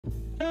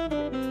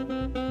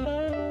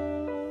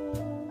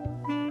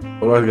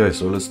Alright guys,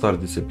 so let's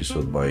start this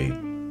episode by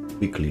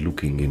quickly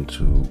looking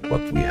into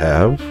what we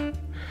have.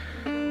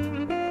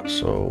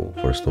 So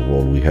first of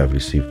all, we have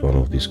received one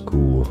of these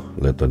cool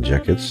leather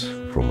jackets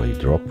from a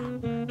drop.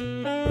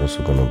 We're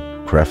also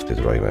gonna craft it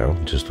right now,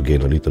 just to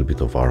gain a little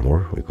bit of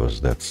armor, because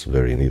that's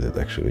very needed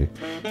actually.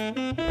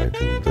 Right,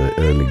 in the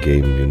early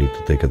game you need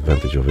to take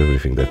advantage of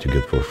everything that you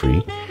get for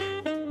free.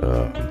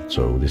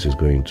 So this is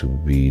going to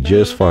be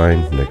just fine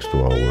next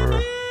to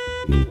our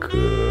pink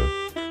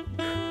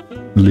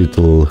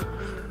little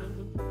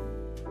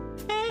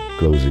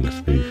closing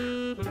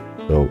sleeve.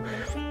 So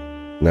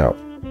now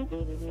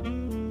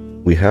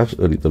we have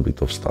a little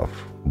bit of stuff,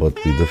 but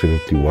we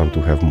definitely want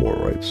to have more,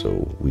 right?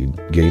 So we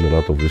gain a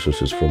lot of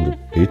resources from the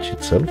beach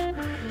itself,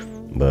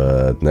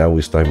 but now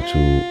it's time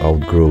to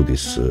outgrow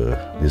this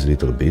this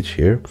little beach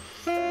here.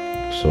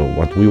 So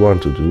what we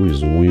want to do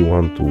is we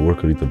want to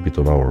work a little bit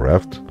on our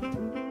raft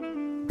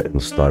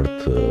and start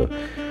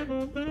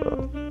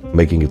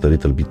making it a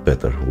little bit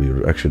better.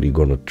 We're actually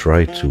gonna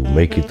try to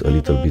make it a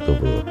little bit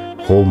of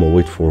a home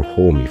away for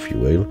home, if you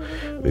will,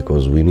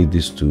 because we need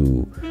this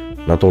to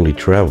not only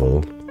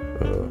travel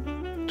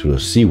to the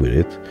sea with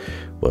it,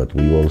 but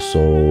we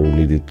also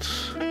need it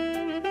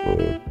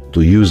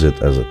to use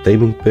it as a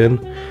taming pen,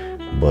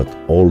 but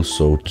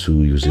also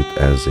to use it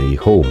as a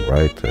home,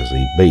 right, as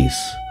a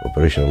base,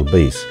 operational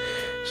base.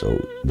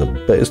 So the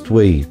best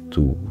way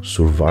to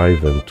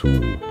survive and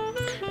to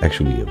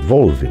actually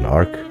evolve in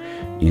Ark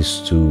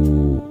is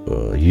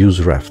to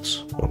use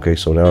rafts. Okay,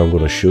 so now I'm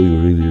going to show you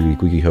really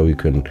quickly how you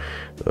can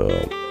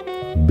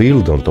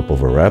build on top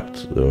of a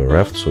raft,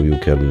 so you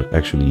can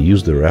actually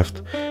use the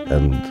raft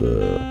and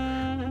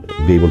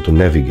be able to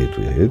navigate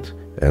with it,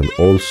 and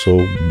also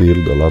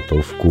build a lot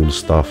of cool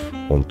stuff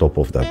on top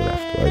of that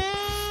raft, right?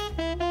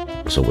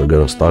 So we're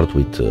gonna start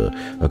with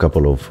a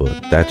couple of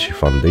thatch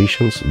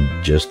foundations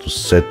just to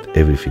set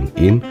everything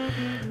in.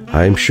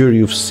 I'm sure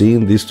you've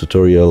seen this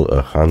tutorial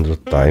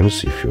 100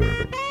 times if you're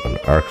an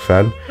Ark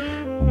fan,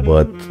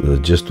 but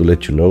just to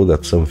let you know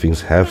that some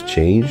things have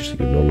changed.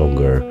 You no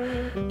longer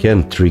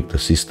can trick the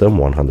system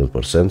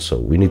 100%, so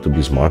we need to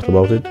be smart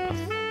about it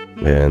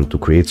and to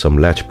create some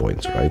latch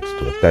points, right,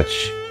 to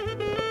attach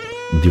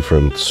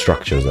different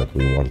structures that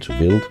we want to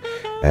build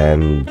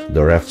and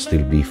the raft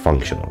still be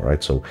functional,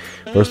 right? So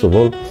first of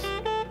all,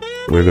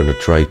 we're gonna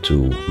try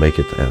to make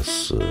it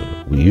as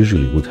we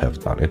usually would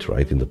have done it,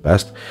 right, in the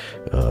past.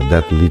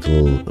 That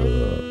little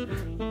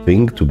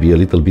thing to be a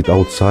little bit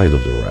outside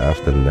of the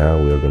raft, and now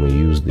we're gonna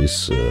use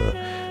this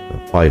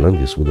pylon,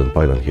 this wooden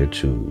pylon here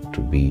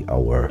to be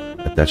our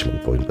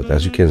attachment point. But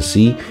as you can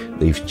see,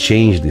 they've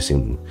changed this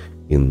in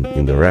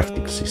the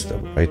rafting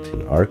system, right?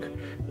 In Ark,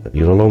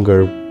 you no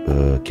longer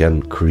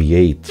can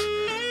create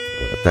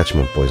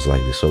attachment points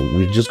like this. So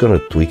we're just gonna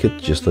tweak it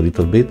just a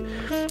little bit.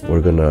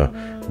 We're gonna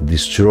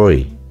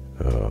destroy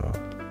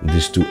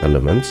these two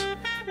elements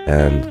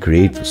and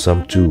create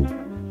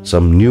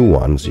some new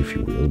ones, if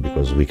you will,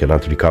 because we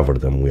cannot recover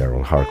them. We are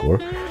on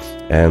hardcore,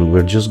 and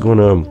we're just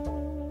gonna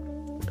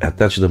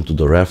attach them to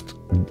the raft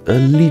a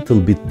little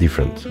bit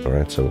different. All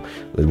right, so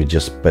let me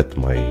just pet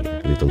my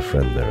little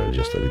friend there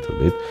just a little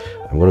bit.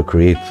 I'm gonna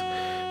create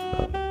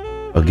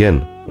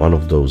again one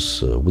of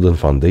those wooden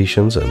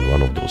foundations and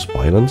one of those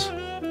pylons,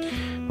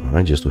 all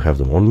right, just to have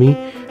them on me.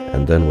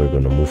 And then we're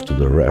gonna move to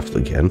the raft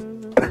again.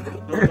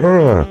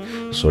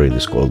 Sorry,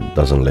 this call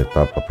doesn't let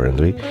up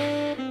apparently.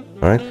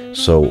 All right,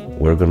 so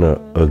we're gonna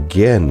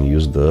again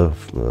use the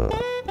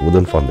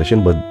wooden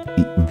foundation, but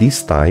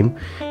this time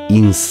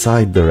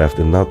inside the raft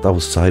and not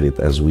outside it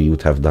as we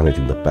would have done it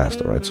in the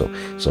past. All right,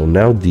 so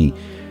now the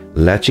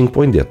latching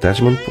point, the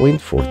attachment point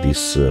for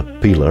this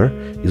pillar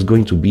is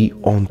going to be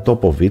on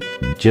top of it,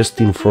 just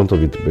in front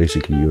of it.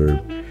 Basically, you're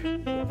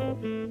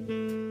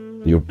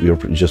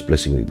just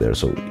placing it there.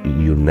 So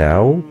you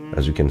now,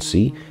 as you can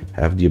see,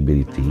 have the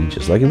ability,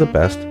 just like in the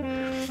past,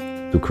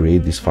 to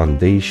create these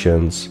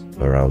foundations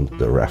around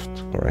the raft,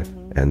 all right,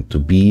 and to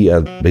be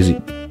at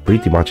basically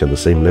pretty much at the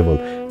same level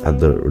at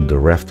the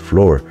raft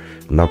floor,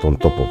 not on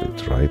top of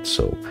it, right?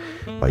 So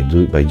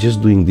by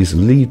just doing this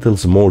little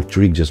small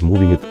trick, just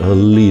moving it a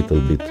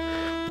little bit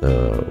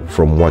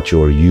from what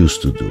you're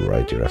used to do,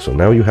 right? So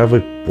now you have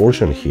a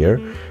portion here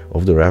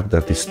of the raft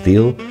that is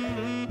still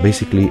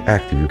basically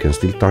active. You can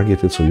still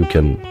target it, so you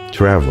can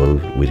travel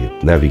with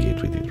it,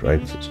 navigate with it,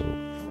 right? So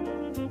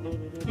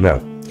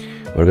now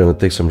we're gonna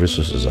take some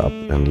resources up,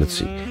 and let's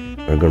see,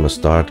 we're gonna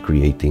start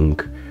creating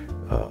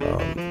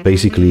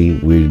basically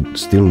we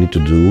still need to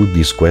do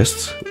these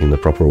quests in the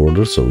proper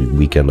order so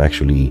we can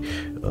actually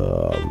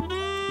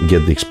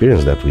get the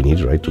experience that we need,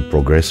 right, to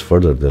progress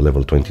further the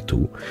level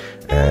 22.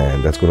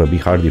 And that's gonna be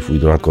hard if we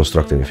do not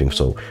construct anything.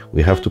 So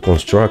we have to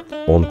construct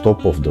on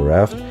top of the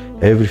raft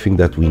everything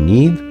that we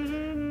need,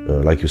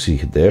 like you see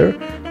there,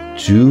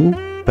 to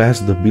pass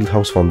the build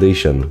house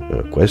foundation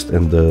quest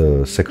and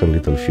the second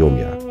little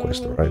Fiomia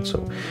quest. All right,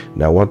 so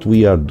now what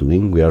we are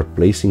doing, we are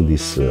placing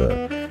this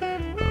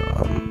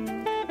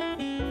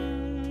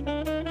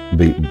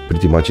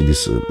pretty much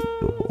this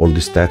all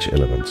these thatch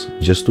elements,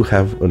 just to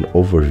have an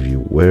overview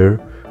where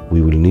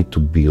we will need to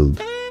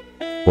build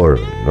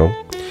further, you know.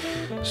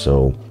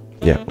 So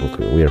yeah,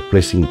 okay, we are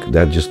placing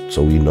that just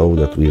so we know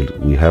that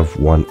we have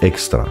one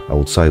extra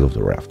outside of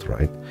the raft,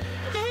 right?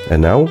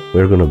 And now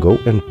we're gonna go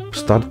and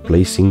start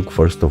placing,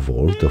 first of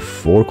all, the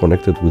 4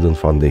 connected wooden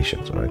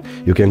foundations, right?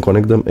 You can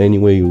connect them any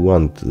way you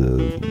want.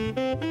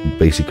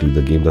 Basically,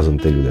 the game doesn't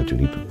tell you that you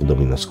need to put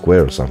them in a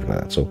square or something like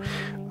that. So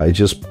I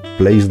just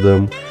place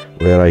them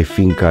where I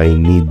think I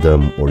need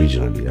them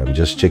originally. I'm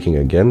just checking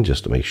again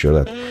just to make sure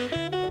that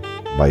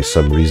by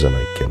some reason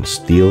I can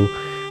still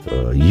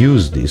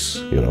use this,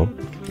 you know.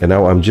 And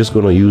now I'm just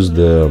gonna use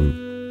the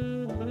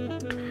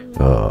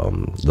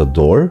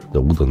door,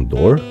 the wooden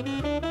door,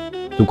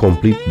 to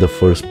complete the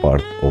first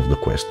part of the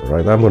quest.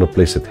 Right, I'm gonna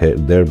place it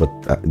there, but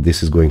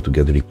this is going to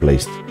get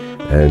replaced,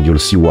 and you'll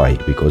see why,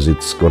 because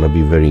it's gonna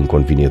be very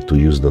inconvenient to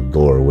use the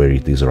door where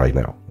it is right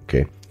now.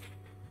 Okay,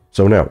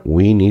 so now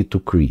we need to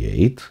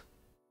create,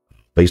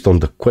 based on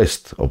the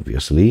quest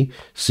obviously,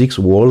 6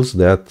 walls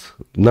that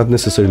not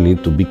necessarily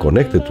need to be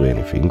connected to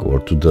anything or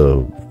to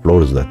the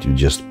floors that you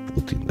just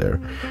put in there,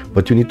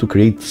 but you need to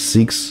create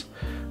 6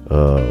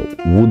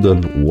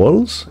 wooden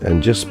walls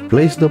and just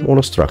place them on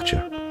a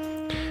structure.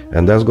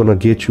 And that's gonna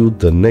get you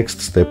the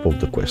next step of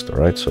the quest. All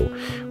right, so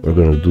we're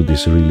gonna do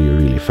this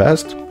really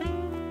fast.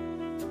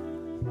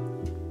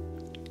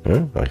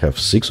 I have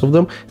 6 of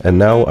them, and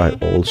now I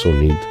also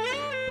need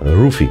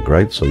roofing,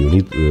 right? So you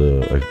need,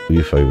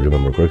 if I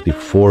remember correctly,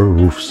 4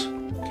 roofs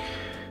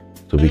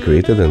to be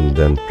created and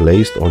then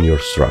placed on your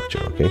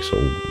structure. Okay, so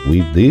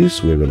with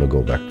this we're gonna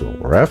go back to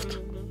our raft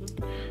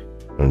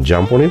and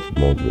jump on it.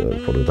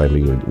 For the time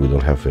being, we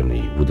don't have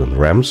any wooden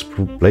ramps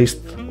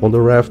placed on the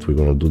raft. We're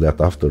gonna do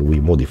that after we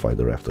modify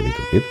the raft a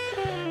little bit.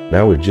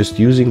 Now we're just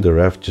using the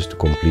raft just to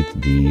complete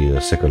the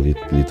second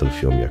Little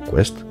Fiumia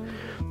quest,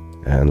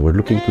 and we're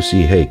looking to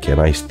see, hey, can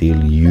I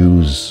still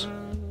use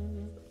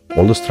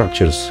all the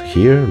structures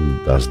here?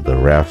 Does the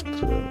raft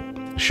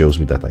shows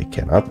me that I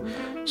cannot?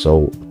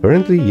 So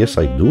apparently yes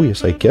I do,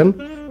 yes I can.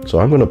 So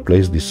I'm gonna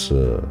place these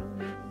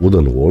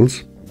wooden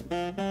walls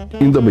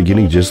in the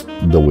beginning just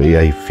the way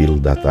I feel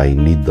that I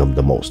need them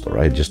the most,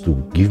 alright, just to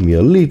give me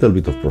a little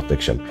bit of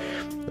protection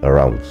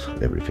around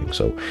everything.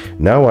 So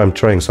now I'm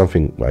trying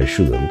something I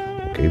shouldn't,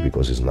 okay,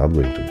 because it's not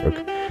going to work.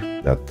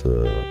 That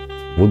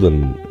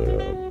wooden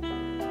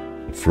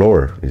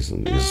floor is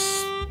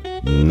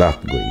not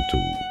going to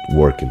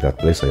work in that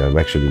place. I am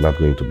actually not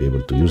going to be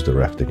able to use the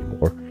raft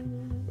anymore,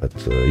 but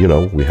you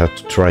know, we have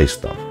to try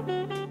stuff.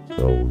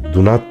 So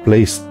do not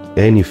place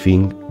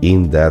anything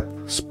in that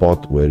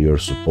spot where you're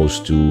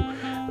supposed to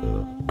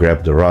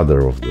grab the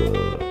rudder of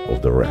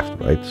the raft,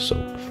 right? So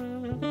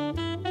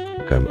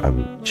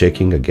I'm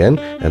checking again,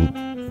 and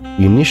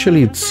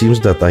initially it seems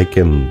that I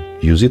can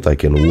use it, I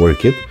can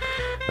work it.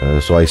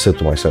 So I said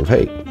to myself,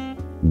 hey,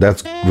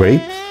 that's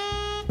great,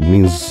 it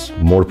means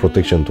more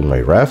protection to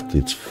my raft,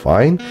 it's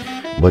fine.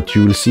 But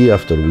you will see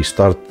after we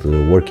start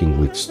working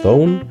with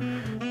stone,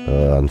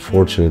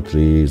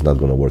 unfortunately it's not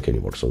going to work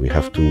anymore. So we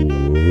have to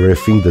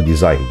rethink the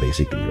design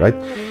basically, right?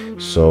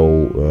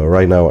 So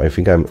right now I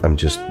think I'm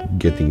just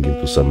getting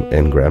into some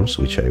engrams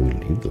which I will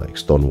need, like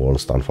stone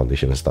walls, stone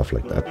foundation and stuff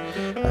like that.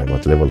 I'm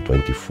at level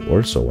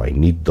 24, so I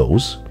need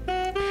those.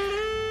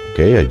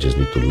 Okay, I just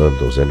need to learn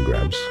those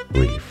engrams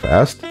really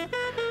fast,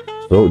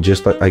 so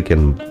just I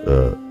can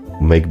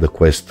make the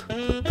quest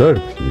the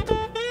third Little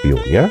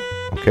Fiumia.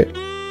 Okay,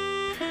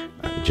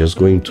 I'm just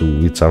going to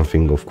eat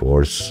something, of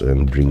course,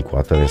 and drink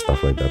water and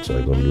stuff like that, so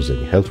I don't lose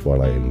any health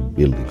while I'm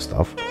building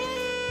stuff.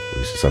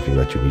 This is something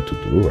that you need to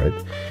do, right?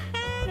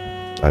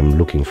 I'm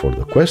looking for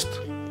the quest,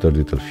 third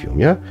Little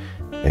Fiumia,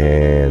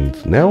 and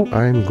now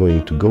I'm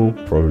going to go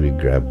probably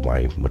grab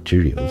my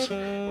materials,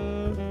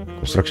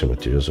 construction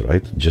materials,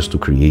 right? Just to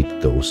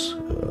create those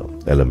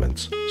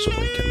elements so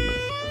I can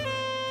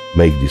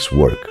make this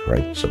work,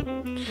 right? So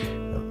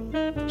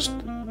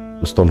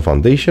stone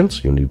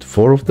foundations, you need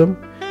 4 of them.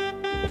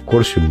 Of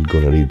course, you're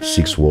gonna need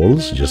 6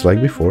 walls, just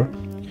like before.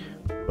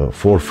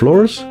 4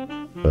 floors,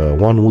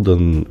 1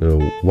 wooden,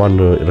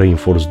 1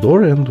 reinforced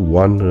door, and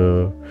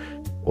 1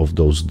 of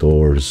those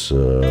doors,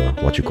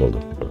 what you call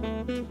them?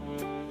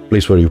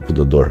 Place where you put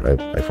the door.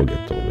 I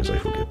forget always. I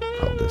forget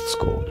how that's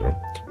called. You know?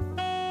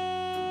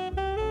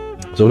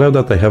 So now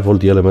that I have all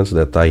the elements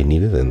that I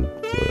needed, and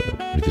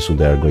pretty soon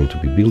they are going to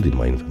be built in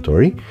my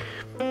inventory,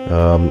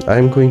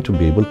 I'm going to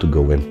be able to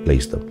go and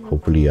place them.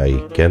 Hopefully I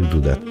can do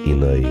that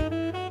in a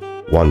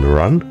one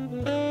run,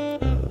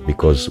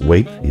 because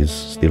weight is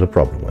still a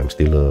problem. I'm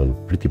still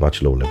pretty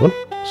much low level,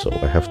 so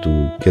I have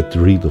to get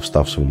rid of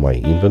stuff from my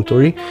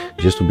inventory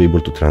just to be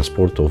able to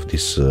transport of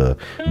these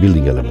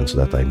building elements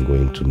that I'm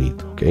going to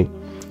need. Okay,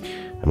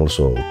 I'm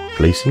also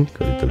placing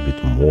a little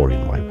bit more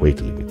in my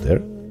weight limit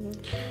there.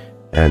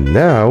 And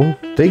now,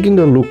 taking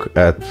a look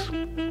at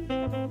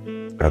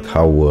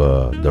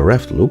how the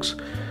raft looks,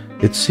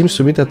 it seems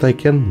to me that I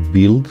can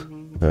build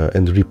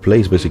and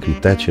replace basically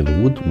thatch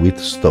and wood with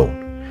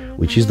stone,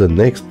 which is the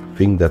next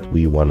thing that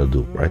we want to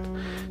do, right?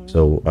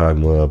 So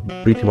I'm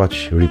pretty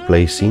much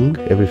replacing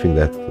everything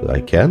that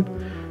I can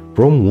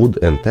from wood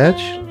and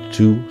thatch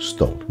to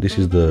stone. This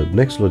is the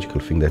next logical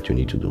thing that you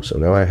need to do. So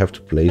now I have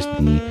to place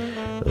the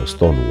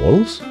stone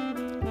walls.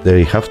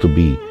 They have to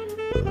be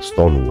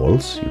stone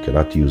walls. You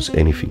cannot use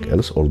anything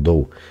else,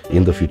 although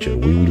in the future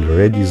we will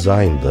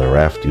redesign the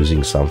raft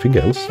using something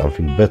else,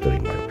 something better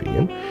in my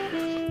opinion.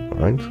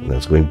 Alright,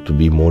 that's going to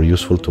be more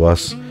useful to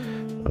us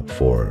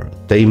for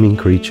taming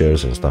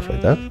creatures and stuff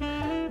like that.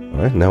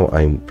 Alright, now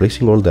I'm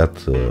placing all that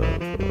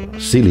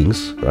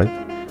ceilings, right?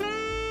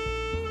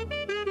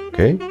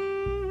 Okay,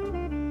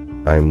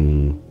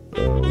 I'm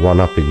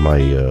one-upping my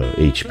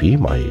HP,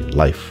 my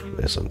life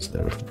essence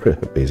there,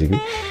 basically.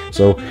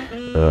 So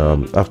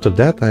after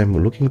that,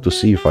 I'm looking to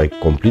see if I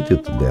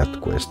completed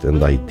that quest,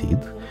 and I did.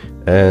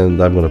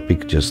 And I'm gonna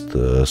pick just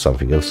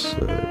something else.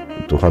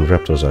 To hunt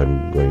raptors,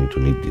 I'm going to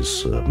need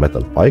this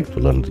metal pike to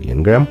learn the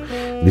engram.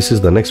 This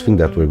is the next thing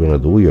that we're gonna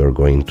do. We are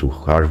going to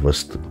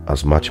harvest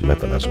as much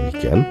metal as we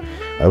can.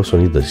 I also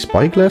need the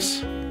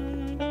spyglass,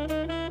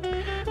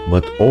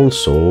 but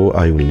also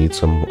I will need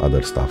some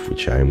other stuff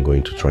which I am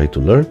going to try to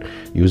learn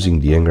using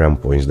the engram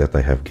points that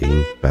I have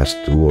gained past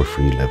 2 or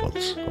 3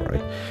 levels.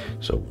 Alright,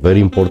 so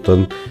very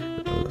important,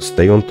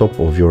 stay on top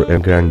of your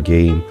engram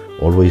game.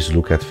 Always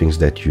look at things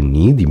that you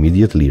need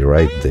immediately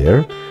right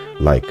there,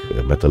 like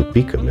a metal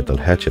pick, a metal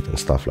hatchet and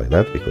stuff like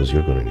that, because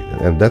you're gonna need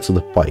it. And that's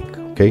the pike.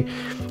 Okay,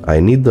 I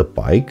need the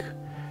pike.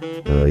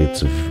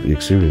 It's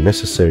extremely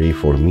necessary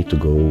for me to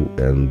go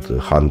and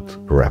hunt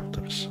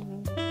raptors.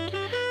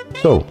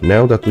 So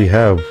now that we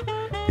have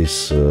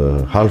this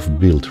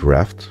half-built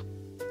raft,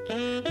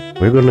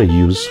 we're gonna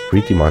use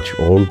pretty much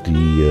all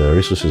the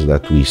resources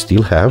that we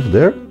still have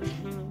there,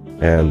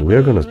 and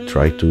we're gonna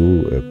try to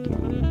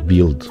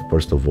build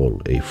first of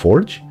all a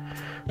forge.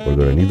 We're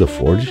gonna need a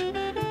forge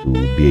to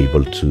be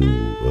able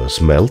to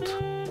smelt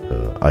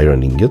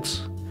iron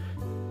ingots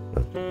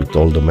with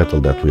all the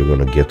metal that we're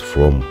gonna get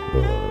from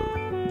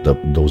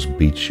those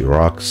beach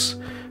rocks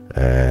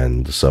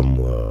and some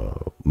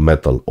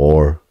metal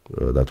ore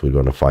that we're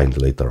gonna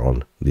find later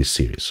on this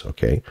series.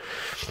 Okay,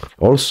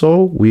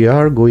 also we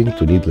are going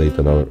to need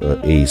later on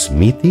a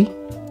smithy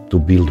to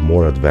build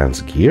more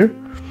advanced gear.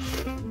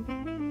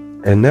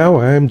 And now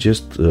I'm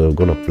just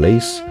gonna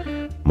place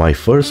my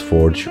first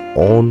forge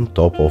on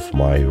top of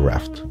my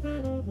raft,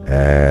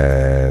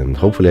 and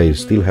hopefully I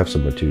still have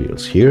some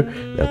materials here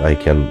that I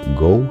can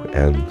go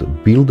and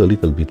build a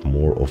little bit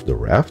more of the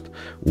raft,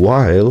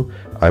 while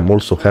I'm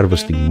also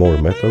harvesting more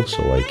metal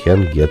so I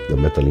can get the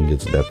metal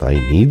ingots that I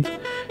need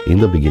in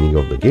the beginning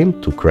of the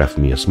game to craft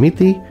me a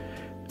smithy,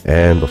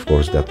 and of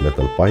course that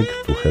metal pike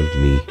to help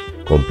me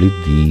complete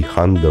the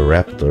Hunt the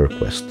Raptor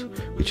quest,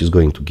 which is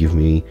going to give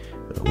me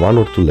 1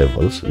 or 2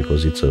 levels,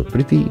 because it's a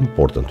pretty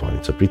important one,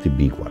 it's a pretty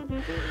big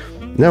one.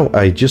 Now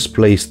I just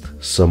placed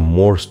some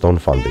more stone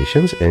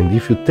foundations, and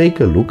if you take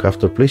a look,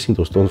 after placing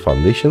those stone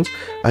foundations,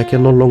 I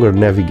can no longer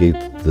navigate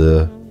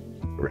the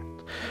raft.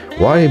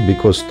 Why?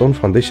 Because stone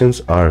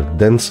foundations are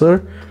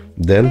denser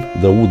than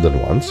the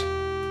wooden ones,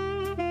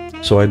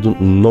 so I do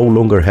no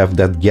longer have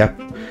that gap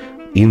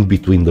in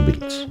between the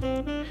builds.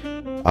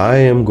 I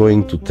am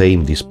going to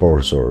tame this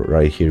porosaur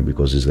right here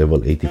because it's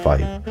level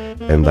 85,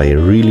 and I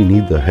really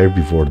need the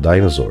herbivore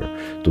dinosaur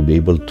to be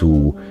able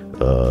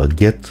to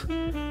get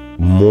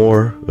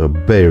more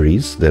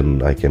berries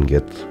than I can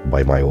get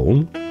by my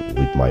own,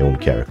 with my own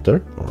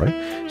character. Alright,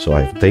 so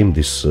I've tamed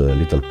this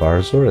little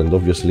porosaur, and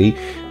obviously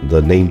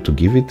the name to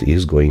give it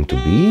is going to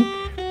be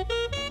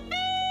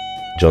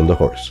John the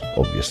Horse,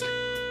 obviously.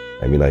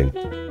 I mean,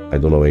 I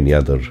don't know any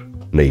other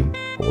name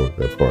for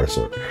the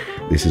porosaur.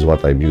 This is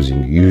what I'm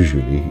using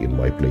usually in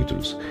my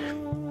playthroughs.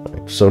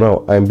 Right. So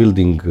now I'm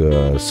building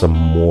some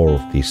more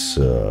of these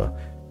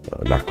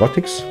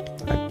narcotics.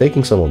 I'm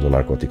taking some of the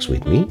narcotics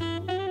with me,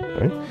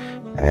 right?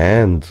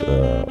 And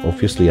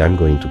obviously I'm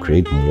going to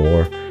create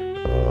more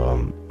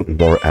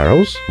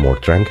arrows, more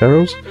trank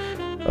arrows.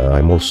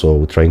 I'm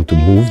also trying to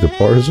move the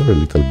porosaur a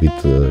little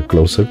bit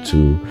closer to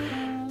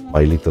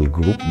my little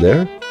group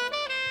there.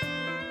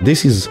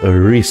 This is a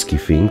risky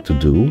thing to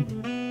do,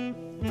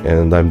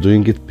 and I'm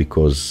doing it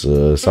because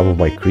some of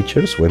my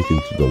creatures went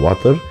into the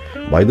water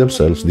by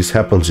themselves. This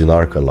happens in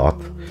Ark a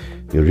lot.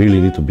 You really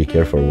need to be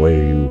careful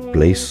where you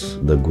place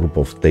the group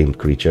of tamed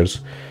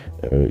creatures.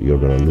 You're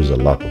gonna lose a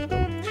lot of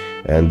them.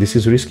 And this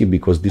is risky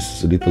because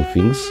these little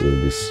things,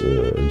 these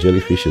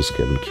jellyfishes,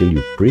 can kill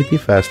you pretty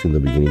fast in the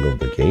beginning of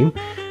the game,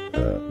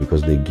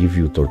 because they give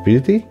you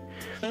torpidity,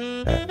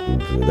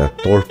 and that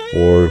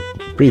torpor,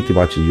 pretty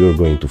much you're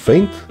going to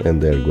faint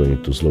and they're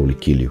going to slowly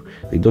kill you.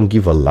 They don't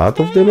give a lot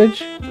of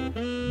damage,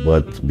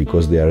 but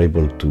because they are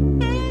able to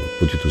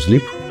put you to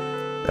sleep,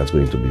 that's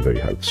going to be very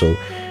hard. So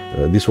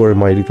these were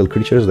my little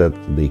creatures that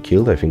they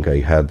killed. I think I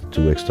had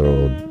 2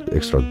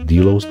 extra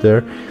Dinos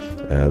there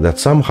that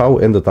somehow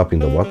ended up in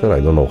the water. I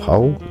don't know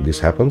how this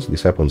happens.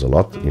 This happens a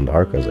lot in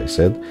Ark, as I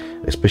said,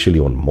 especially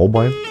on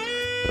mobile.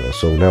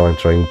 So now I'm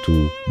trying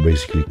to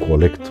basically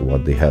collect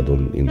what they had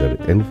in their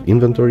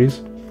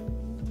inventories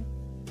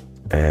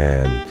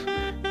and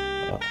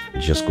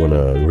just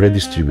gonna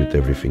redistribute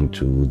everything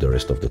to the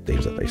rest of the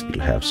tames that I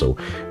still have. So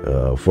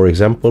for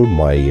example,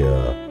 my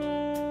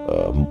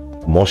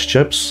moss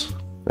chaps,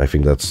 I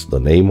think that's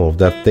the name of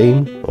that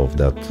tame, of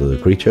that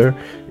creature,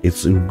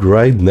 it's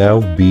right now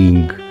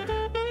being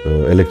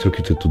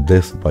electrocuted to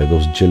death by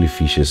those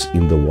jellyfishes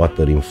in the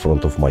water in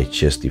front of my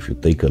chest. If you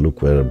take a look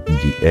where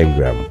the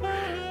engram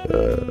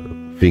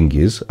thing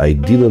is, I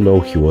didn't know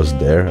he was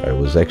there. I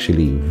was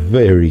actually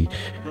very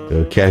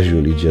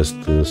casually just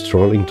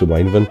strolling to my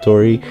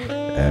inventory,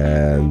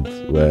 and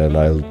when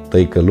I'll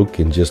take a look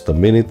in just a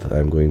minute,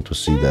 I'm going to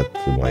see that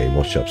my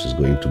moss chaps is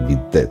going to be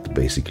dead.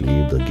 Basically,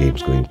 the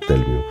game's going to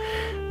tell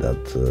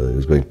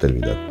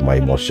me that my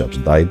moss chaps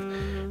died.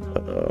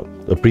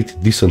 A pretty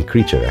decent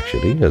creature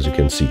actually, as you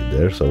can see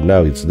there. So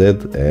now it's dead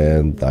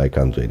and I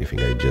can't do anything.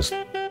 I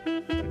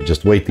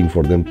just waiting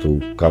for them to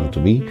come to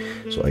me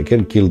so I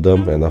can kill them,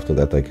 and after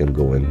that I can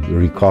go and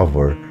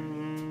recover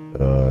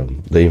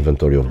the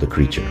inventory of the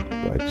creature,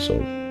 right? So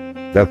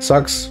that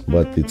sucks,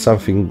 but it's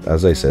something,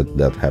 as I said,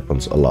 that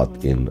happens a lot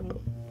in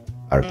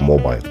Ark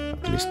Mobile,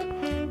 at least.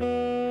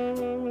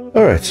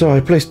 Alright, so I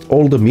placed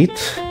all the meat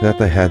that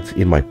I had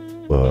in my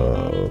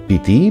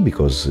PT,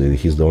 because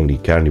he's the only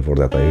carnivore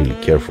that I really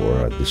care for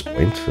at this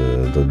point.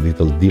 The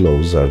little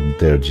dinos are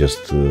there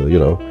just, you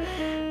know,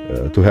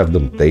 to have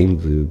them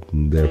tamed.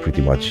 They're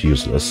pretty much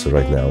useless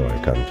right now. I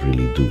can't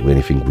really do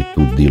anything with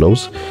 2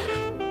 dinos.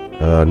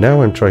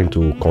 Now I'm trying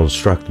to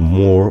construct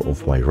more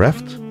of my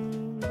raft.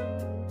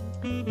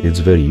 It's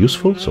very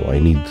useful, so I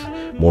need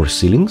more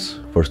ceilings,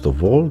 first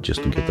of all,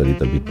 just to get a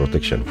little bit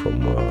protection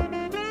from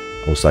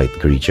outside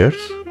creatures.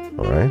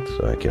 Alright,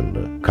 so I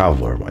can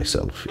cover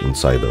myself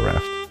inside the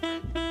raft.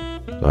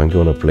 So I'm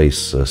gonna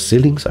place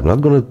ceilings. I'm not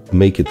gonna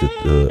make it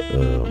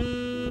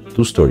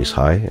 2 stories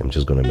high. I'm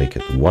just gonna make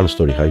it 1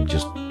 story high,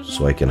 just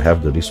so I can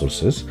have the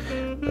resources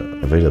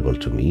available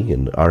to me.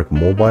 In Ark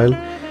Mobile,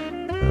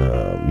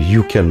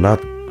 you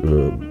cannot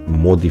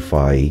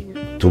modify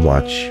too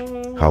much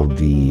how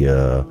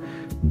the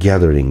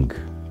gathering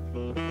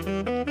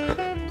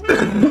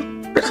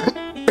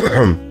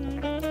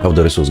how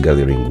the resource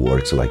gathering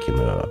works, like in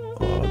a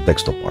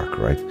desktop Ark,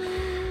 right?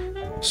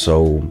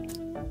 So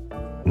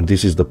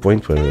this is the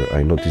point where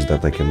I noticed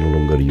that I can no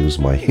longer use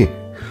my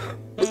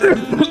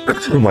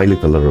my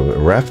little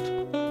raft.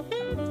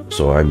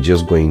 So I'm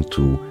just going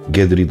to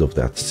get rid of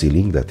that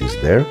ceiling that is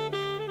there,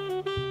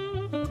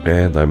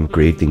 and I'm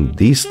creating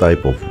this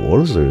type of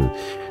walls.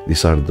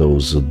 These are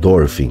those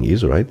door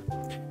thingies, right?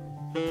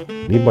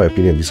 In my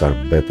opinion, these are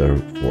better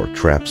for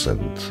traps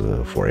and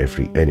for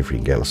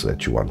anything else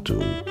that you want to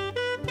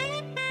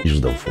use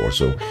them for.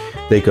 So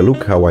take a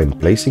look how I'm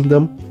placing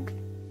them.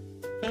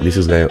 This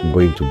is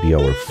going to be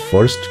our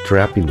first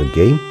trap in the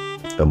game,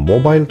 a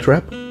mobile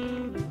trap,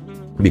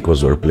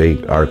 because we're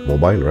playing Ark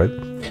Mobile, right?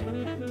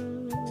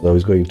 So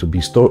it's going to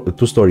be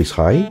 2 stories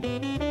high,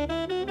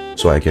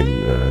 so I can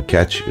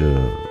catch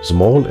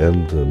small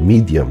and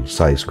medium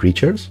sized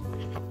creatures.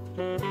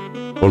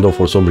 Although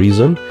for some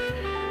reason,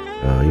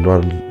 in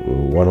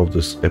one of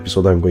this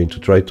episode, I'm going to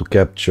try to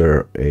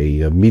capture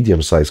a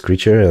medium-sized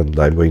creature, and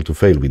I'm going to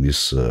fail with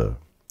this,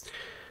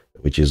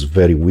 which is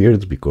very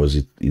weird because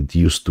it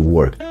used to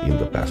work in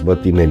the past.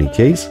 But in any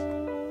case,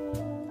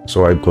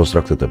 so I've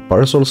constructed a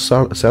parasol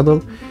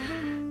saddle.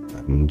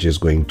 I'm just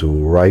going to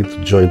ride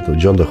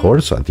John the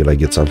horse until I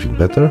get something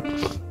better.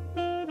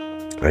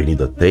 I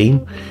need a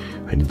tame.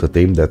 I need a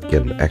tame that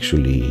can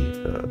actually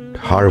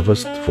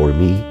harvest for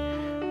me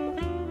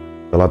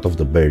a lot of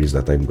the berries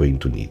that I'm going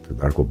to need,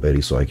 narco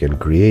berries, so I can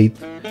create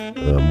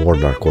more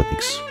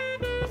narcotics.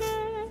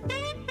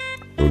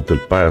 Little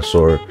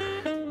parasaur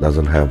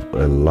doesn't have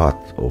a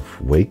lot of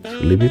weight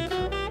limit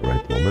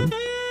right at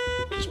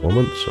this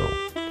moment, so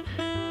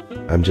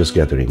I'm just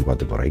gathering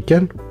whatever I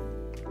can.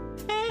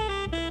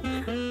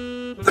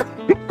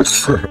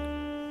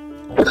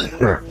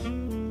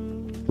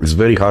 It's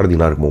very hard in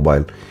Ark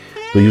Mobile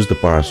to use the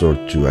parasaur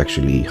to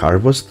actually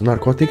harvest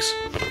narcotics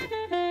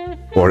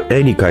or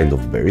any kind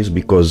of berries,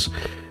 because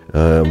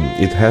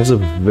it has a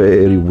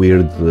very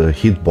weird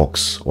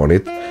hitbox on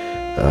it,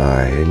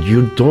 and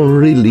you don't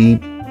really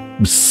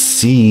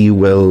see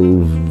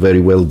very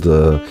well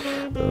the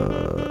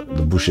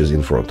bushes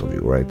in front of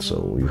you, right?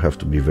 So you have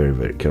to be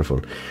very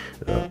careful,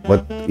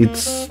 but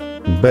it's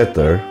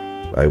better,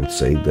 I would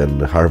say,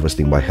 than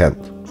harvesting by hand.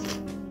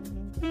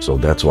 So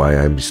that's why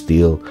I'm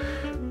still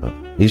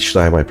each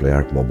time I play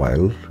Ark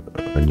Mobile,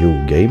 a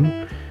new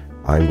game,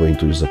 I'm going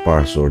to use a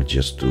parasaur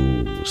just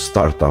to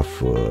start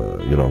off,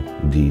 you know,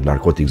 the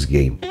narcotics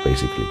game,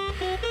 basically.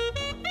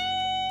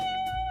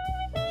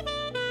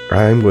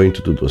 I'm going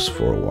to do this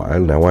for a while.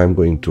 Now I'm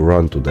going to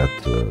run to that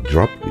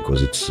drop,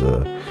 because it's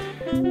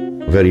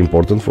very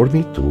important for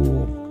me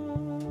to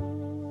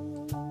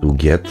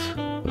get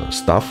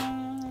stuff.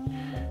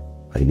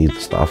 I need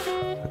stuff.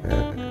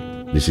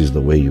 This is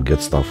the way you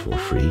get stuff for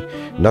free.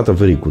 Not a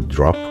very good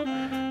drop.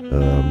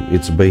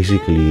 It's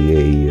basically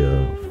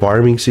a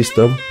farming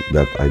system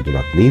that I do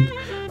not need.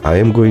 I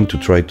am going to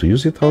try to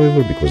use it,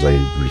 however, because I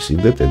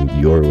received it, and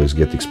you always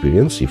get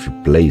experience if you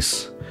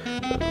place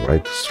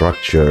right?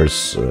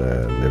 Structures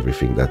and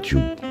everything that you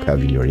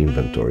have in your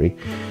inventory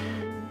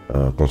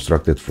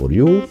constructed for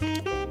you.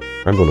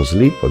 I'm gonna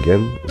sleep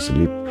again.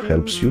 Sleep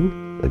helps you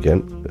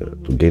again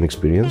to gain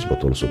experience,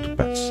 but also to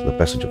pass the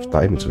passage of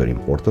time. It's very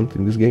important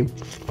in this game.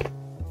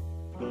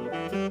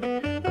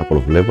 Couple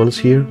of levels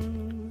here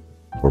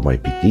for my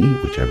PT,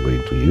 which I'm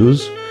going to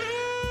use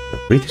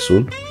pretty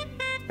soon.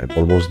 I'm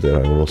almost there.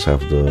 I almost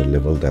have the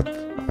level that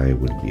I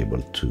will be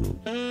able to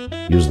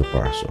use the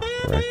parasol.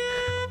 All right.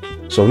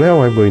 So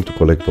now I'm going to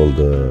collect all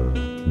the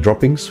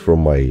droppings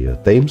from my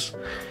tames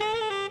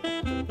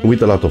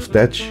with a lot of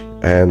thatch,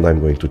 and I'm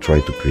going to try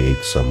to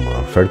create some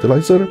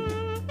fertilizer.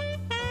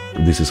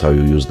 This is how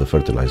you use the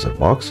fertilizer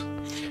box,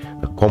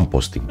 a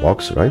composting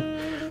box, right?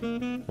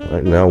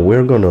 Right now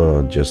we're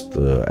gonna just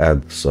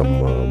add some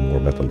more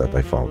metal that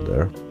I found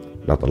there.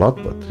 Not a lot,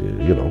 but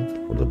you know,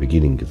 for the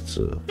beginning it's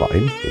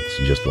fine. It's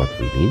just what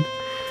we need.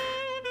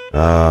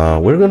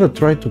 We're gonna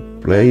try to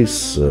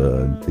place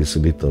these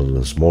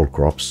little small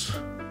crops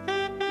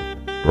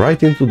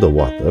right into the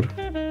water.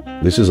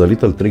 This is a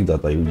little trick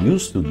that I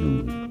used to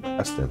do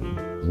past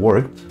and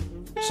worked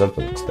to a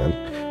certain extent.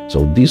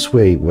 So this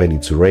way, when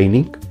it's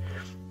raining,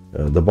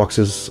 the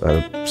boxes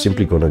are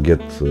simply gonna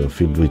get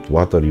filled with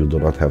water. You do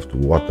not have to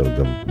water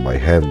them by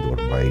hand or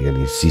by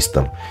any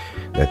system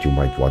that you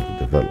might want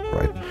to develop,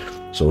 right?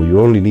 So you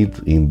only need,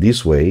 in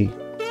this way,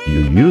 you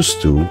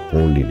used to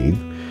only need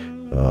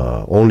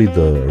only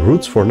the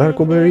roots for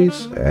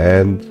narcoberries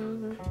and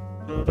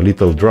a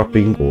little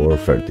dropping or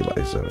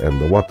fertilizer,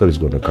 and the water is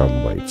going to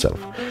come by itself.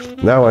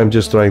 Now I'm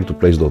just trying to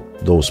place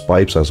those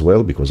pipes as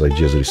well, because I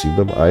just received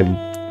them. I'm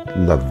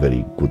not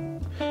very good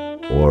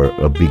or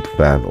a big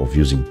fan of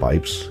using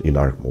pipes in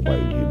Ark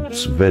Mobile.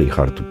 It's very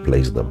hard to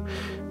place them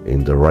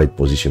in the right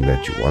position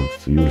that you want.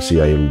 You'll see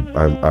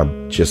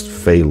I'm just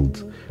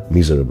failed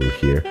miserable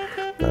here.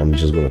 I'm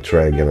just gonna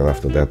try again, and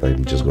after that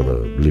I'm just gonna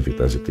leave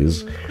it as it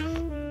is.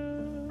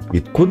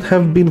 It could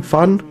have been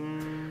fun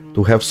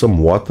to have some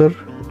water,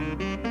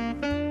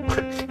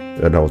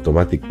 an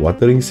automatic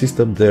watering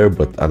system there,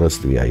 but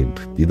honestly I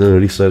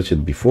didn't research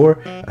it before.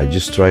 I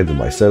just tried it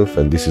myself,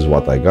 and this is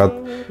what I got.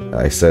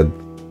 I said,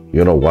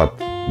 you know what,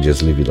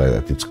 just leave it like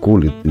that. It's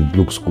cool, it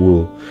looks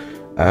cool.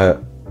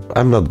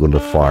 I'm not gonna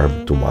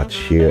farm too much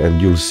here,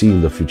 and you'll see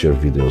in the future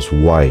videos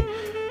why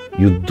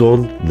you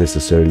don't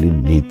necessarily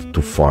need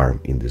to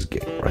farm in this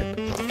game, right?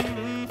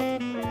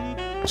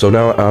 So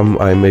now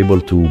I'm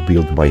able to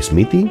build my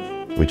smithy,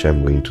 which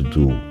I'm going to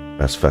do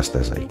as fast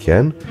as I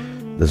can.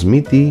 The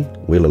smithy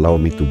will allow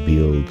me to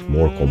build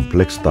more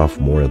complex stuff,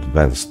 more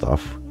advanced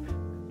stuff.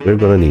 We're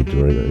gonna need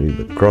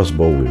a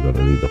crossbow, we're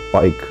gonna need a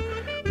pike,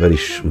 very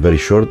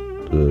short,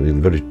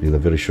 in a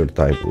very short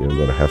time. We're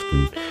gonna have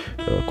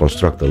to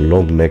construct a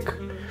long neck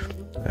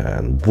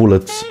and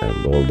bullets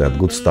and all that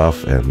good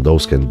stuff, and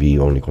those can be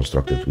only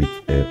constructed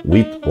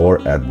with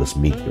or at the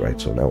smithy, right?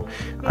 So now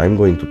I'm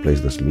going to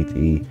place the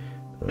smithy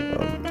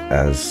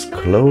as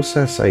close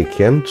as I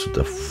can to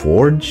the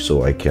forge,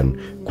 so I can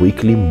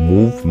quickly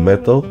move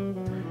metal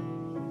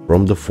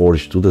from the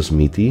forge to the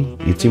smithy.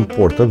 It's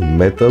important,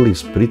 metal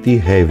is pretty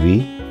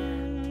heavy,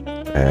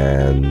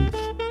 and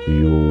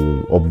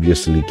you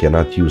obviously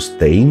cannot use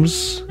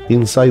tames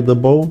inside the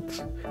boat,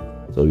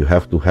 so you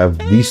have to have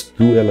these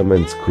two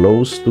elements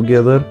close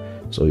together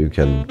so you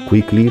can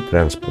quickly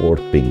transport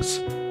things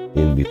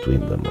in between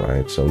them,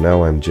 right? So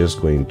now I'm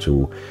just going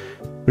to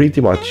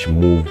pretty much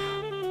move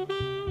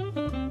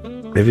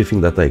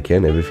everything that I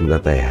can, everything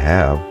that I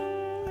have.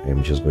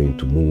 I'm just going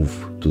to move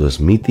to the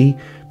smithy,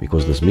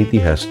 because the smithy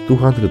has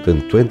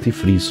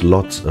 223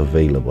 slots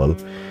available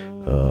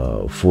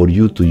for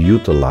you to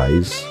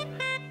utilize.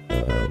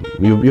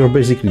 You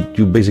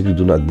basically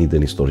do not need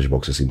any storage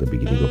boxes in the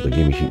beginning of the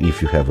game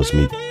if you have a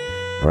smithy.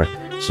 All right,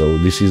 so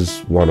this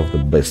is one of the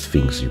best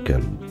things you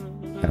can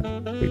have,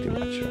 pretty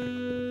much.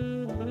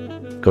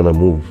 Right? Gonna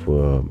move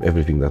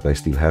everything that I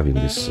still have in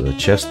this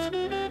chest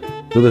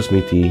to the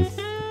smithy.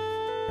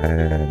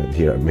 And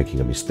here I'm making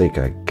a mistake.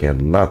 I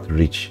cannot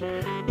reach,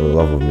 for the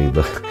love of me,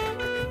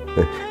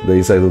 the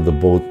inside of the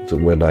boat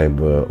when I'm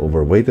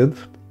overweighted.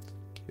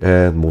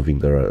 And moving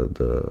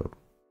the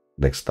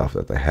next stuff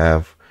that I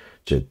have,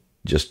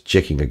 just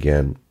checking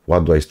again,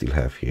 what do I still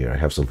have here? I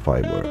have some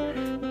fiber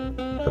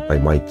that I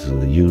might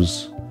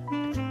use.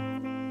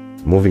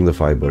 Moving the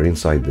fiber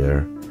inside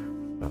there.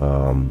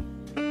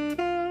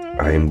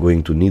 I am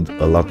going to need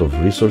a lot of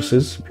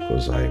resources,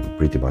 because I'm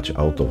pretty much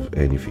out of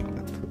anything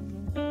that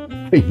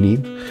I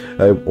need.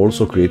 I've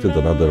also created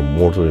another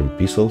mortar and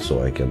pestle,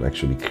 so I can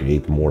actually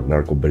create more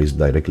narcoberries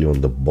directly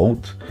on the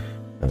boat.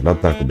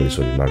 Not narcoberries,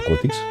 sorry,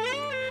 narcotics.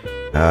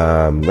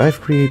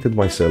 I've created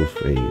myself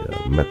a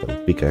metal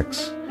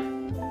pickaxe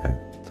and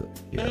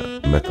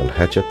a metal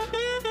hatchet.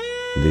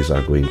 These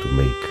are going to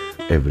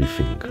make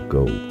everything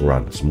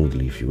run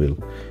smoothly, if you will.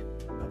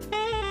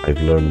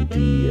 I've learned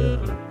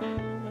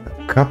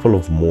a couple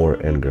of more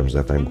engrams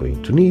that I'm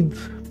going to need,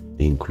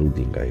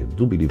 including, I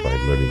do believe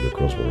I'm learning the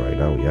crossbow right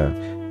now, yeah.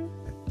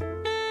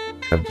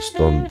 I have the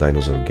stone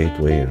dinosaur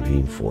gateway and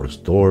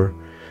reinforced door.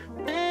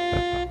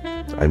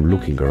 I'm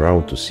looking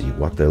around to see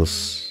what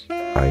else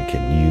I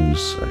can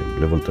use. I'm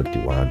level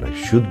 31. I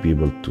should be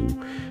able to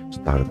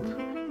start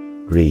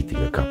creating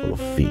a couple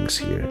of things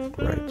here,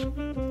 right?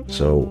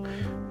 So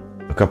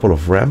a couple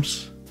of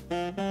ramps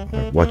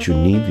are what you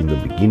need in the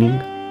beginning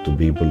to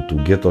be able to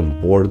get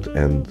on board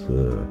and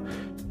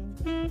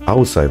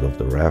outside of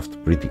the raft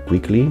pretty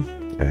quickly.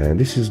 And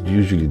this is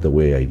usually the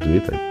way I do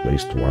it. I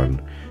placed one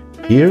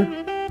here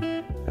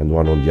and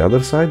one on the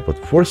other side,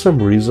 but for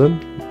some reason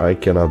I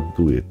cannot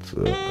do it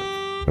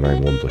when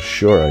I'm on the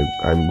shore.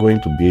 I'm going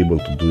to be able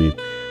to do it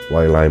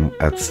while I'm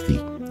at sea.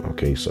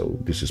 Okay, so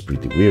this is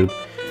pretty weird.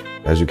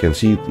 As you can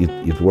see,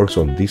 it works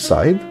on this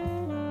side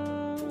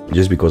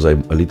just because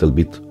I'm a little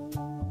bit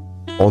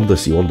on the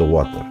sea, on the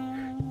water,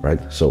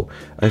 right? So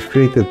I've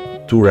created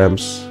 2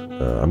 ramps.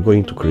 I'm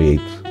going to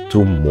create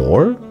 2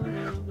 more,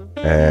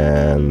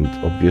 and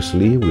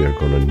obviously we are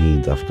gonna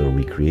need, after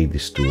we create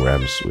these 2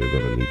 ramps, we're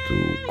gonna need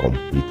to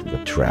complete the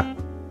trap.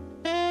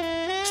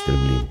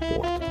 Extremely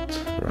important,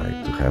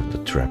 right? To have the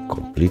trap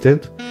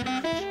completed.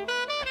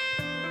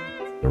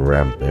 The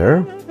ramp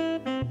there,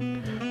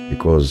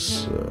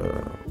 because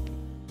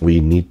we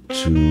need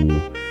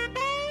to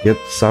get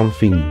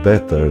something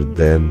better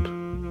than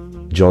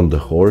John the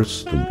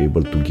Horse to be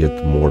able to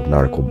get more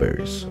narco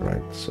berries,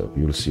 right? So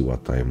you'll see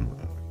what I'm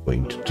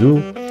going to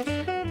do.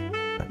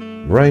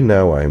 Right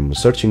now I'm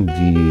searching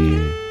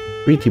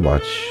pretty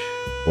much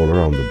all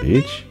around the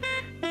beach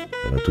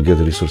to get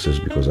resources,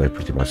 because I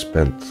pretty much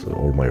spent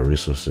all my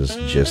resources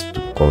just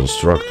to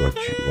construct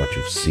what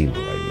you've seen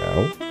right now.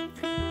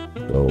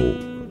 So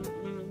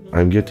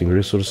I'm getting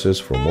resources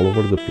from all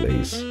over the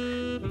place.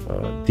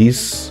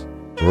 These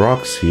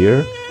rocks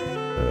here,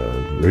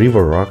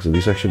 river rocks,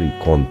 these actually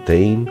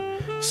contain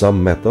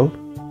some metal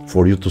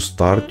for you to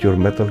start your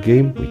metal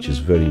game, which is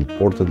very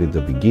important in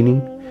the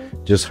beginning.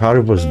 Just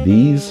harvest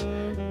these.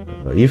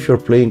 If you're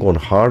playing on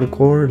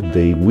hardcore,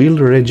 they will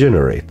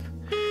regenerate.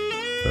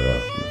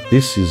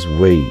 This is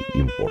way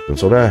important.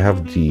 So now I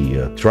have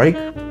the trike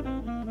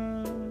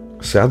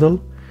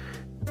saddle.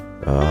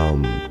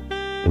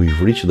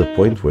 We've reached the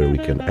point where we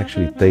can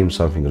actually tame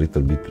something a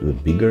little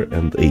bit bigger,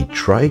 and a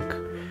trike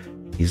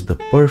is the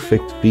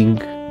perfect thing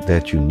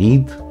that you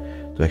need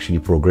to actually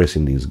progress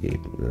in this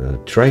game.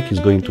 Trike is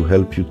going to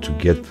help you to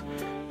get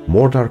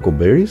more narco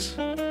berries.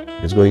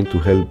 It's going to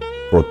help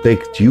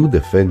protect you,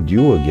 defend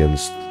you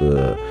against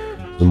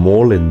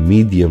small and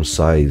medium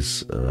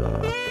size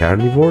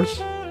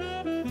carnivores,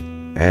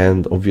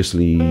 and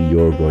obviously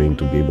you're going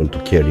to be able to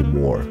carry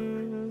more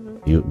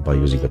by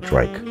using a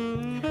trike.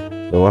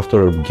 So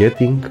after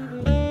getting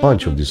a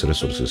bunch of these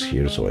resources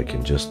here, so I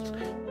can just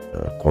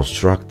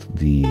construct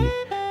the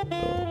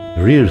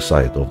rear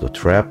side of the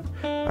trap,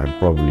 I'm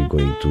probably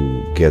going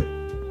to get,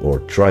 or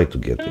try to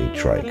get, a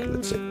trike,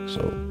 let's say.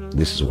 So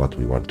this is what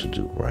we want to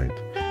do, right?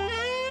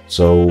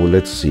 So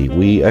let's see,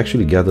 we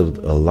actually gathered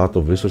a lot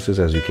of resources,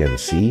 as you can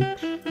see.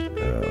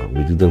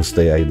 We didn't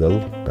stay idle,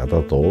 not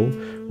at all.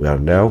 We are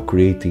now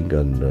creating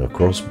a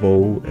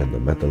crossbow and a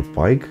metal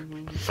pike.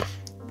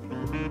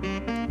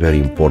 Very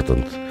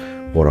important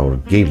for our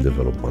game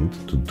development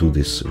to do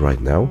this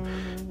right now.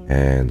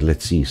 And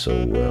let's see, so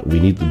we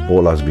need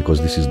bolas,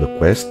 because this is the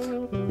quest.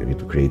 We need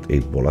to create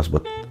 8 bolas,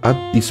 but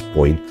at this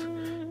point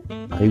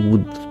I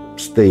would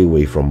stay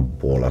away from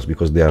bolas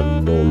because they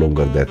are no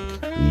longer that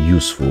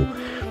useful.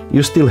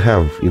 You still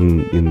have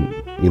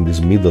in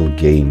this middle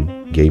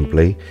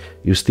gameplay,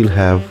 you still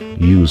have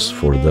use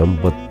for them,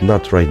 but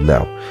not right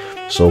now.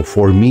 So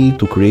for me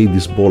to create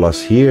these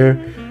bolas here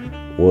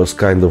was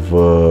kind of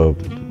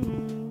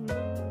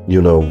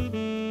you know,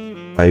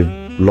 I've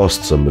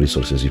lost some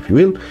resources, if you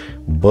will,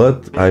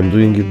 but I'm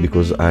doing it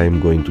because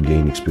I'm going to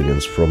gain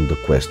experience from the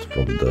quest,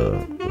 from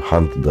the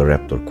Hunt the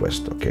Raptor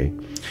quest, okay?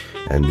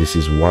 And this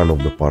is one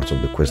of the parts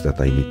of the quest that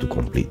I need to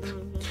complete.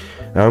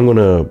 Now I'm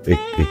gonna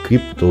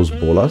equip those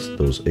bolas,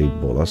 those 8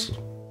 bolas.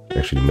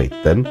 Actually made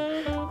 10,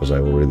 because I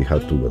already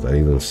had 2, but I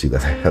didn't see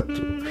that I had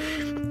to.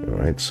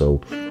 Alright,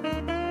 so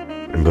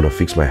I'm gonna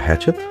fix my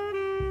hatchet.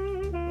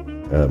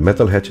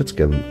 Metal hatchets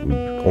can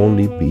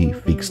only be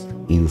fixed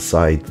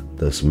inside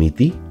the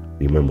smithy.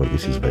 Remember,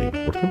 this is very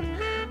important.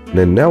 And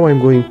then now I'm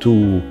going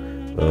to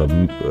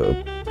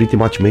pretty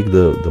much make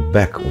the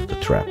back of the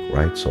trap,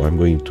 right? So I'm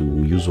going to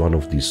use one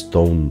of these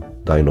stone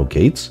dino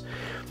gates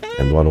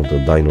and one of the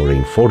dino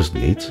reinforced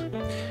gates,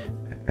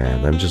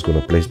 and I'm just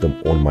gonna place them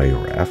on my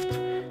raft.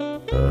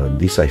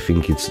 This, I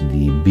think, it's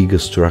the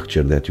biggest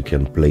structure that you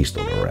can place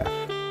on a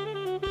raft.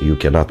 You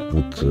cannot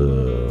put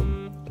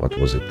what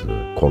was it,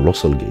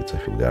 colossal gates, I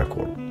think they are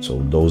called. So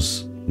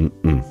those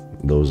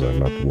are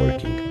not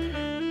working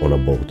on a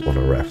boat, on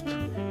a raft.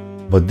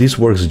 But this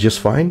works just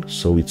fine,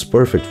 so it's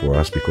perfect for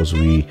us, because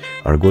we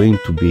are going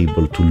to be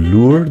able to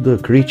lure the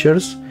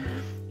creatures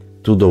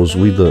to those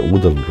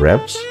wooden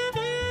ramps,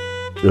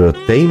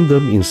 tame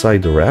them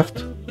inside the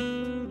raft,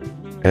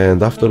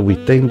 and after we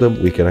tame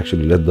them, we can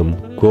actually let them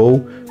go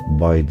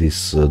by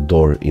this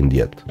door in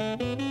the end.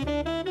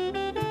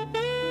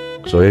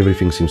 So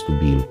everything seems to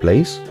be in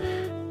place,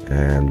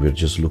 and we're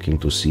just looking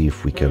to see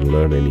if we can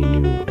learn any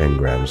new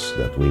engrams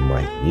that we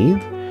might need.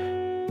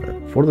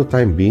 For the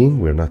time being,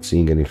 we're not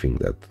seeing anything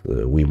that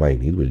we might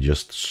need. We're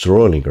just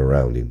strolling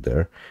around in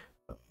there.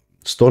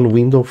 Stone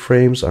window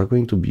frames are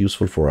going to be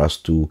useful for us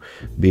to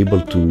be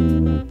able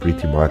to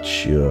pretty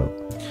much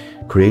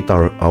create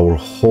our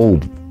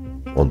home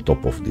on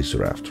top of this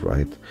raft,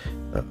 right?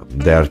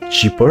 They are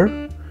cheaper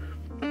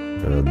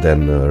than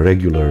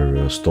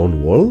regular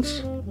stone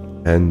walls,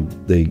 and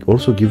they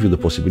also give you the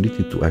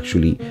possibility to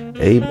actually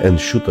aim and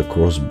shoot a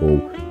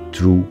crossbow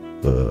through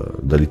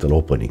the little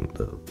opening,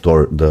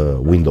 the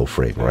window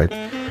frame, right?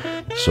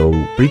 So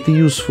pretty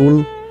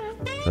useful.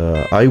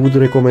 I would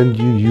recommend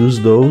you use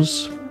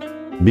those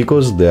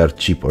because they are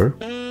cheaper,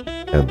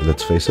 and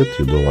let's face it,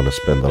 you don't want to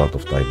spend a lot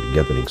of time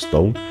gathering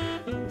stone.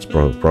 It's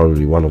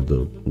probably one of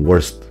the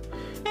worst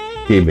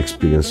game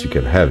experience you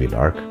can have in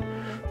Ark.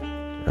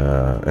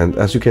 And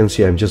as you can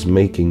see, I'm just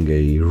making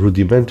a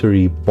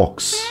rudimentary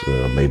box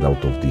made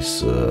out of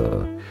these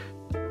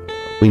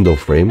window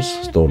frames,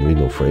 stone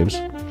window frames,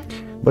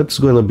 but it's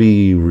gonna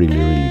be really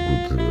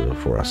good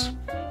for us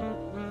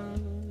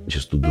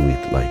just to do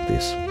it like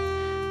this,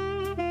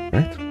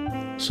 right?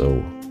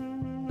 So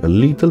a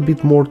little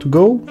bit more to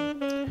go,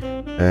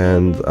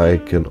 and I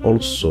can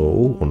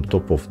also, on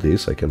top of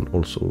this, I can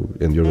also,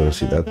 and you're gonna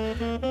see that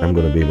I'm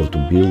gonna be able to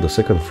build a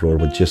second floor,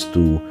 but just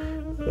to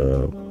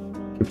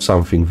keep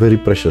something very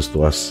precious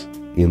to us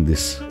in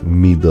this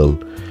middle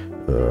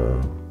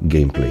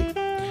gameplay.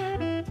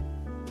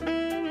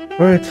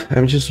 Alright,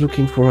 I'm just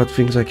looking for what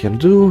things I can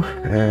do,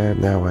 and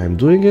now I'm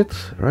doing it,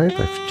 right?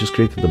 I've just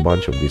created a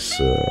bunch of these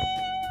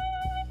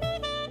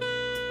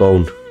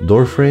stone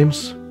door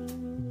frames,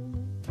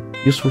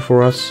 useful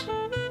for us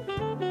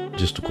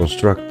just to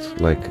construct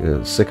like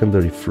a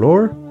secondary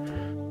floor.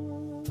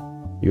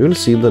 You will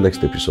see in the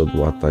next episode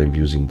what I'm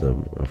using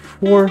them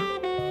for.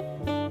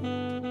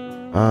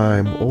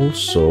 I'm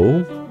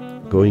also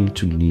going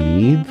to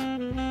need,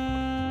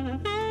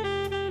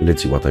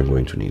 let's see what I'm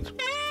going to need.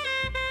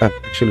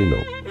 Actually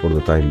no, for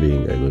the time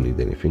being I don't need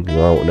anything.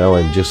 Now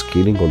I'm just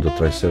killing all the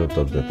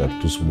triceratops that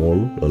are too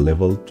small a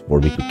level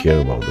for me to care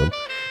about them.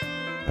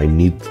 I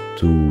need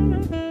to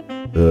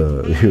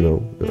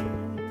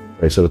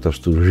triceratops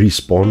to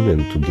respawn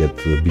and to get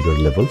bigger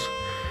levels.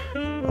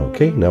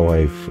 Okay, now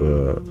I've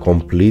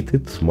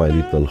completed my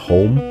little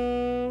home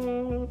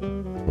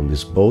on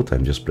this boat.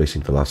 I'm just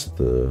placing the last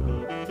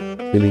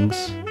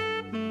fillings.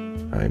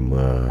 I'm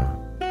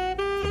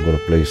gonna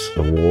place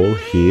a wall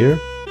here.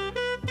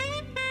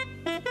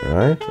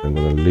 Right, I'm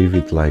gonna leave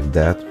it like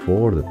that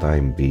for the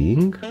time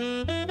being.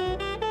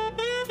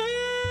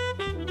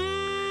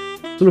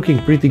 It's looking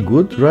pretty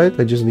good, right?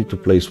 I just need to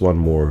place one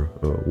more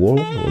wall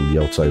on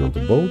the outside of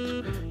the boat.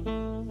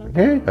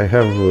 Okay, I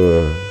have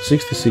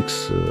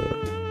 66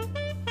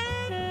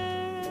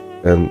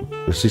 and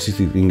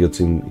 66 ingots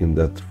in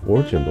that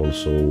forge, and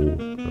also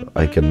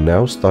I can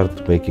now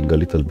start making a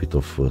little bit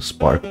of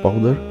spark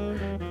powder,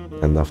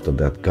 and after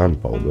that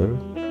gunpowder,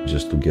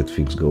 just to get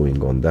things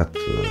going on that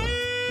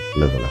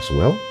level as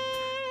well.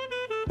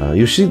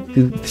 You see,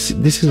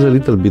 this is a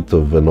little bit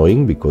of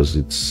annoying because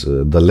it's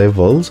the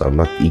levels are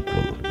not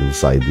equal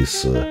inside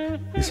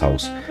this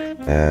house,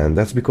 and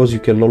that's because you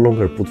can no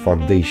longer put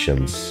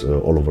foundations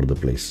all over the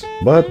place,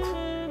 but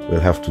we'll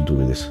have to do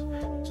with this.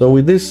 So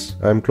with this,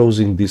 I'm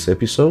closing this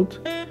episode.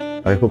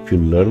 I hope you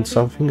learned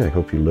something. I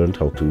hope you learned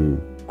how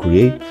to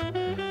create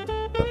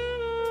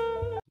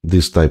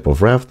this type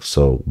of raft.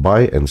 So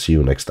bye and see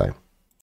you next time.